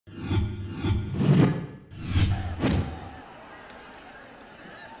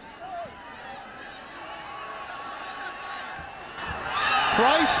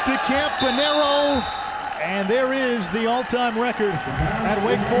Price to Campanaro, and there is the all-time record at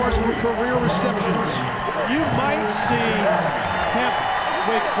Wake Forest for career receptions. You might see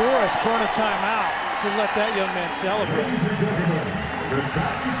Wake Forest burn a timeout to let that young man celebrate.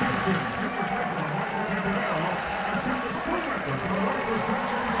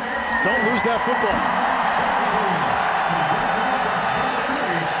 Don't lose that football.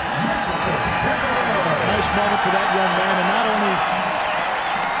 Nice moment for that young man, and not only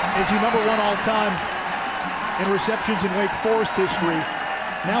is he #1 all-time in receptions in Wake Forest history,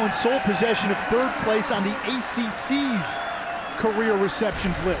 now in sole possession of 3rd place on the ACC's career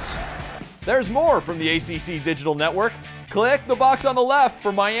receptions list. There's more from the ACC Digital Network. Click the box on the left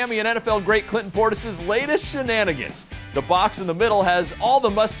for Miami and NFL great Clinton Portis' latest shenanigans. The box in the middle has all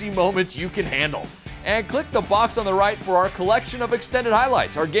the must-see moments you can handle. And click the box on the right for our collection of extended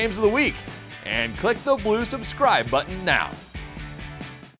highlights, our games of the week. And click the blue subscribe button now.